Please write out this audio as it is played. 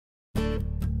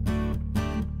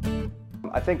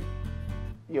I think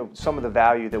some of the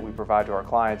value that we provide to our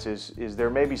clients is there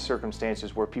may be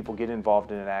circumstances where people get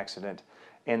involved in an accident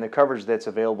and the coverage that's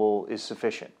available is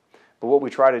sufficient. But what we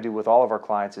try to do with all of our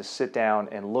clients is sit down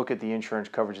and look at the insurance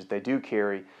coverage that they do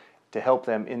carry to help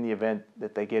them in the event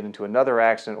that they get into another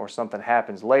accident or something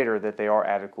happens later, that they are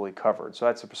adequately covered. So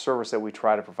that's a service that we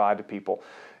try to provide to people.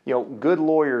 Good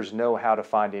lawyers know how to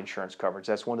find insurance coverage.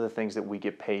 That's one of the things that we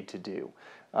get paid to do.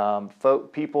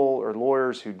 People or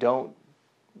lawyers who don't,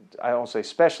 I don't say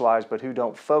specialize, but who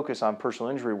don't focus on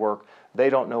personal injury work, they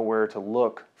don't know where to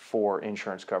look for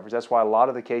insurance coverage. That's why a lot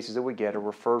of the cases that we get are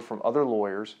referred from other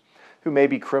lawyers who may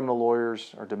be criminal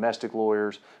lawyers or domestic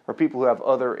lawyers or people who have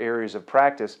other areas of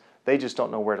practice. They just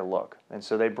don't know where to look. And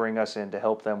so they bring us in to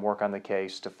help them work on the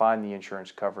case to find the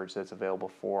insurance coverage that's available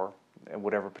for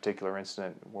whatever particular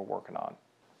incident we're working on.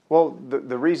 Well,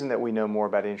 the reason that we know more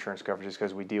about insurance coverage is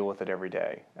because we deal with it every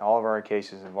day. All of our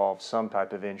cases involve some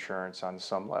type of insurance on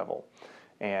some level.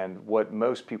 And what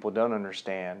most people don't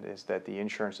understand is that the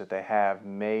insurance that they have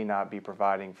may not be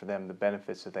providing for them the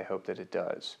benefits that they hope that it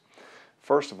does.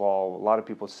 First of all, a lot of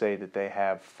people say that they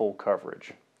have full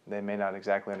coverage. They may not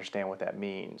exactly understand what that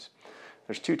means.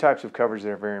 There's two types of coverage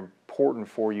that are very important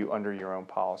for you under your own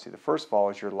policy. The first of all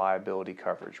is your liability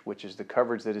coverage, which is the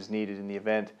coverage that is needed in the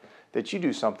event that you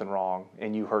do something wrong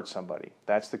and you hurt somebody.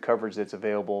 That's the coverage that's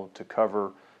available to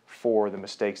cover for the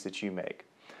mistakes that you make.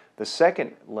 The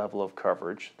second level of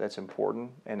coverage that's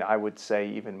important, and I would say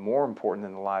even more important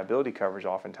than the liability coverage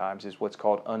oftentimes, is what's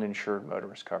called uninsured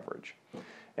motorist coverage.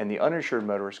 And the uninsured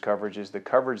motorist coverage is the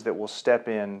coverage that will step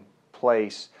in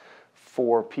place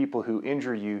for people who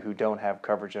injure you who don't have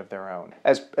coverage of their own.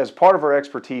 As part of our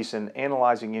expertise in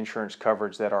analyzing insurance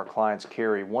coverage that our clients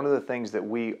carry, one of the things that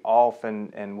we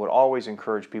often and would always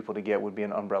encourage people to get would be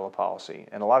an umbrella policy.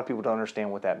 And a lot of people don't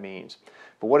understand what that means.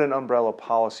 But what an umbrella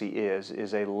policy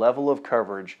is a level of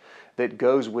coverage that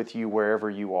goes with you wherever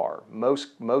you are.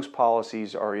 Most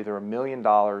policies are either $1 million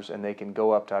and they can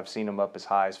go up to, I've seen them up as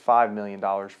high as $5 million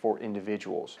for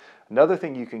individuals. Another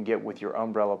thing you can get with your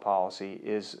umbrella policy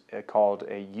is called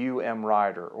a UM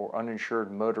rider, or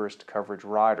uninsured motorist coverage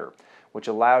rider, which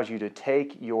allows you to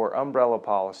take your umbrella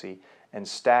policy and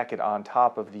stack it on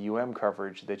top of the UM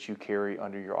coverage that you carry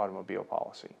under your automobile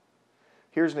policy.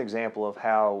 Here's an example of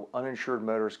how uninsured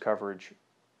motorist coverage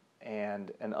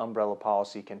and an umbrella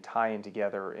policy can tie in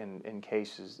together in a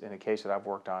case that I've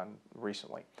worked on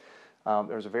recently.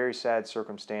 There was a very sad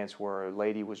circumstance where a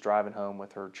lady was driving home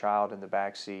with her child in the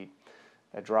back seat.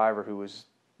 A driver who was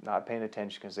not paying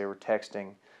attention because they were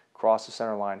texting crossed the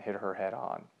center line, hit her head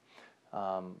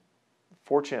on.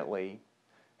 Fortunately,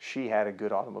 she had a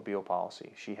good automobile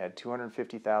policy. She had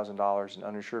 $250,000 in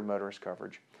uninsured motorist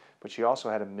coverage, but she also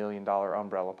had a $1 million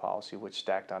umbrella policy which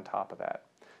stacked on top of that.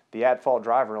 The at-fault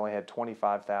driver only had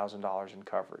 $25,000 in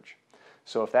coverage.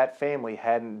 So if that family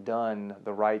hadn't done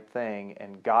the right thing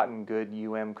and gotten good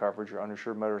UM coverage or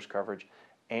uninsured motorist coverage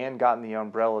and gotten the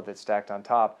umbrella that stacked on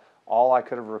top, all I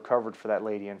could have recovered for that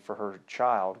lady and for her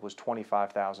child was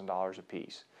 $25,000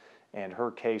 apiece. And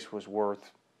her case was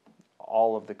worth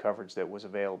all of the coverage that was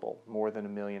available, more than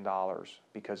 $1 million,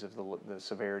 because of the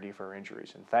severity of her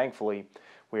injuries. And thankfully,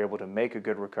 we were able to make a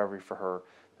good recovery for her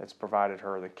that's provided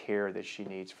her the care that she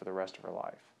needs for the rest of her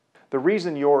life. The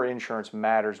reason your insurance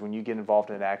matters when you get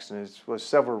involved in an accident was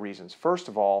several reasons. First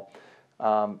of all,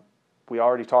 we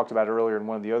already talked about earlier in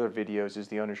one of the other videos, is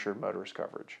the uninsured motorist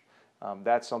coverage.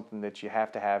 That's something that you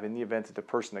have to have in the event that the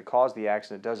person that caused the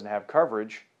accident doesn't have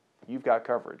coverage. You've got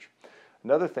coverage.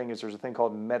 Another thing is there's a thing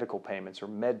called medical payments, or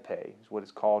med pay is what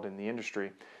it's called in the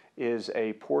industry, is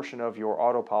a portion of your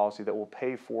auto policy that will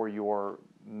pay for your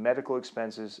medical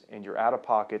expenses and your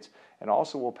out-of-pockets, and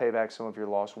also will pay back some of your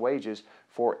lost wages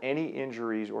for any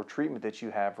injuries or treatment that you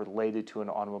have related to an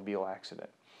automobile accident.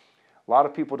 A lot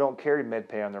of people don't carry med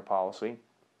pay on their policy,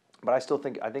 but I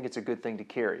think it's a good thing to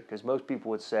carry, because most people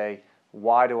would say,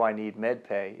 why do I need med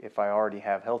pay if I already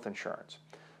have health insurance?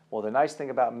 Well, the nice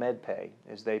thing about med pay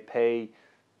is they pay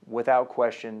without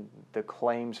question. The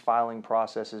claims filing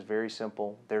process is very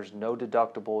simple. There's no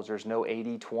deductibles. There's no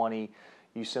 80-20.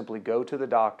 You simply go to the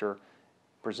doctor,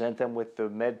 present them with the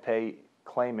med pay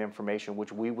claim information,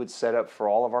 which we would set up for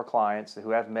all of our clients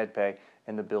who have med pay,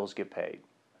 and the bills get paid.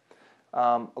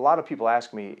 A lot of people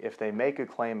ask me if they make a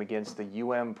claim against the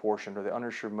UM portion or the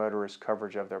uninsured motorist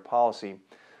coverage of their policy,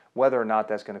 whether or not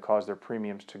that's going to cause their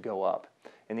premiums to go up.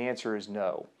 And the answer is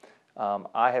no.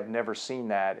 I have never seen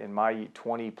that in my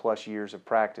 20 plus years of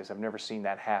practice. I've never seen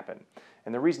that happen.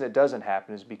 And the reason it doesn't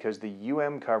happen is because the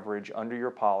UM coverage under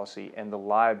your policy and the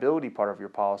liability part of your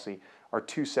policy are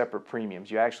two separate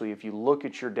premiums. You actually, if you look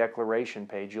at your declaration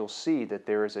page, you'll see that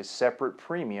there is a separate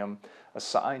premium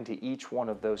assigned to each one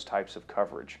of those types of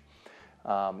coverage.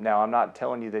 Now, I'm not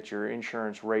telling you that your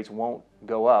insurance rates won't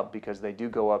go up, because they do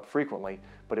go up frequently,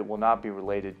 but it will not be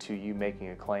related to you making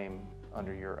a claim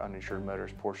under your uninsured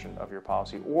motorist portion of your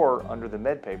policy or under the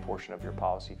MedPay portion of your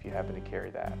policy if you happen to carry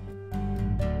that.